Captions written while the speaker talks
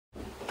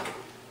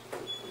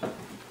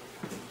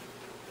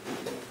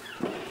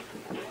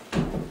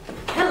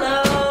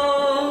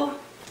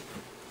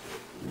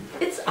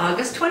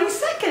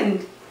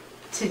22nd.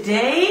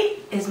 Today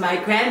is my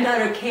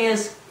granddaughter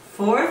Kaya's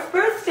 4th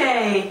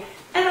birthday,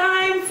 and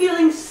I'm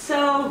feeling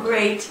so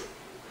great.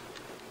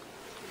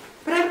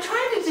 But I'm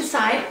trying to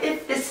decide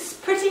if this is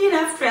pretty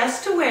enough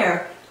dress to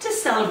wear to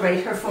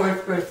celebrate her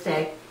 4th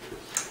birthday.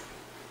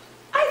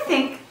 I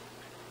think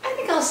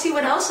I'll see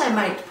what else I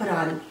might put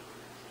on.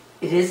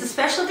 It is a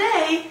special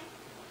day.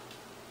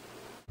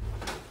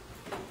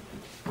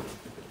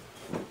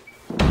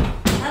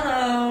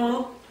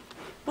 Hello.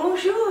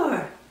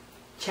 Bonjour.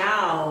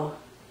 Ciao.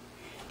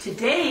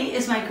 Today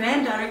is my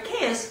granddaughter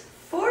Kaya's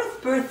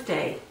 4th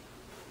birthday.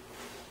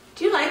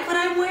 Do you like what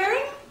I'm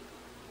wearing?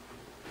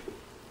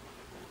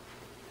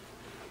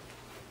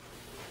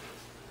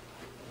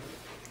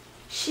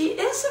 She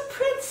is a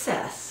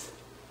princess,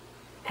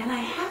 and I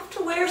have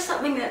to wear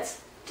something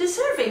that's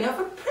deserving of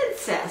a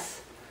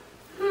princess.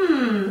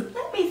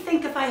 Let me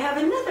think if I have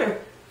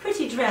another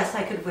pretty dress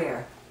I could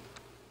wear.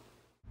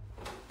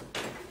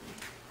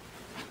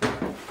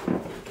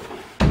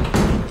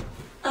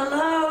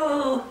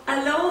 Hello,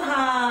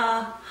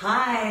 aloha,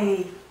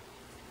 hi.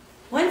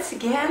 Once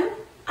again,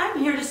 I'm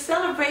here to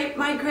celebrate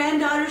my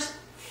granddaughter's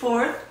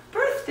 4th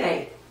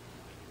birthday.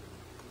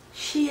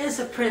 She is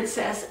a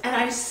princess, and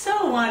I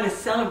so want to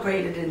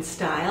celebrate it in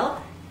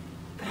style,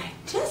 but I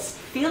just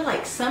feel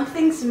like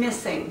something's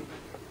missing.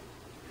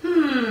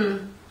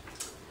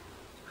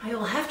 I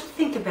will have to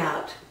think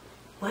about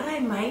what I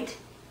might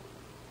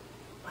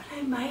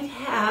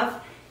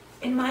have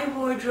in my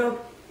wardrobe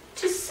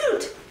to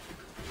suit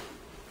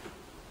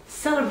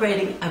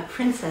celebrating a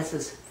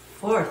princess's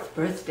 4th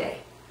birthday.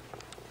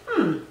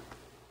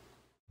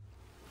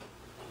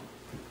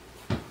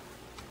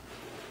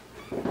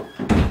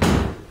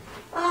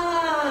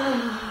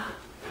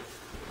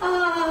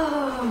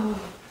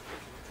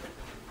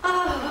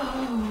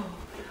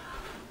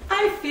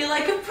 I feel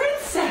like a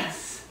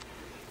princess.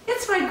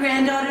 It's my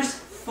granddaughter's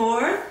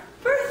 4th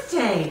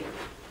birthday,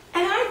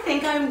 and I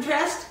think I'm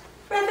dressed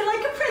rather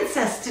like a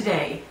princess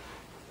today.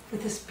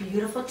 With this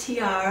beautiful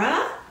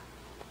tiara.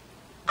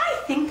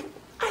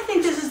 I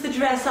think this is the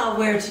dress I'll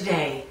wear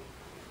today.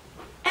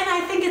 And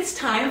I think it's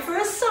time for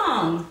a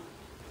song.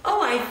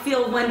 Oh, I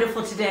feel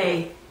wonderful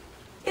today.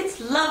 It's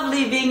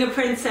lovely being a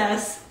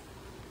princess.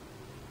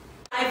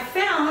 I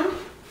found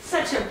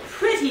such a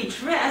pretty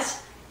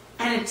dress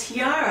and a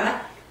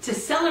tiara to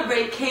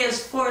celebrate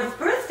Kaya's 4th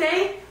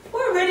birthday.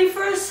 We're ready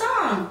for a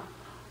song.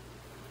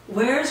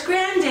 Where's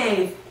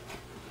Grandave?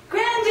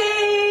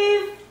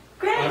 Grandave!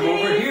 Grandave!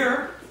 I'm over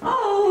here.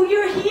 Oh,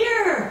 you're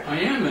here. I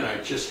am, and I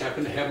just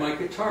happen to have my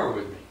guitar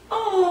with me.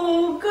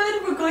 Oh,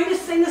 good. We're going to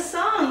sing a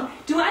song.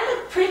 Do I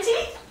look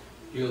pretty?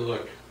 You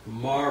look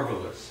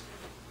marvelous.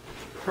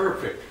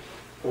 Perfect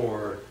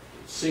for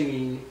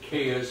singing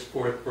Kaya's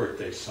 4th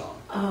birthday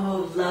song.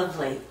 Oh,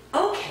 lovely.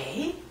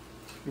 Okay.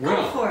 Well,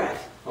 Go for it.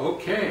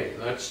 Okay,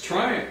 let's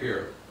try it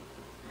here.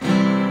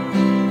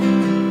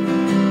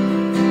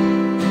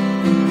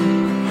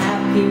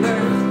 Happy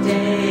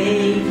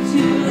birthday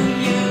to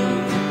you.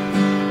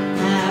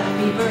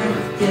 Happy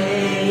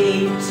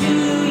birthday to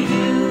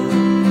you.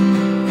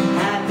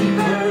 Happy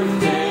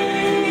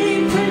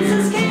birthday,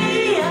 Princess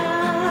Kaya.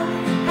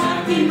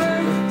 Happy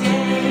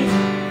birthday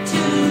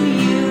to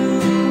you.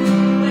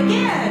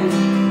 Again.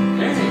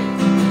 Hey,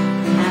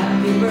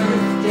 Happy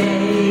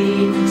birthday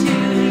to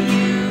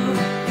you.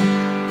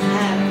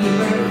 Happy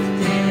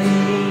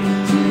birthday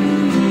to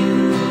you.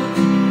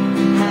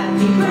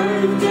 Happy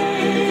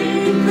birthday,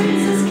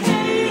 Princess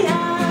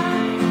Kaya.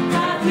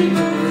 Happy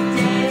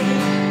birthday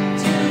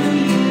to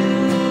you.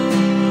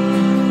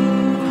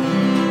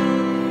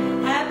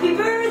 Happy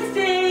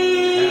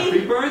birthday.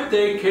 happy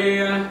birthday,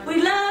 Kaya.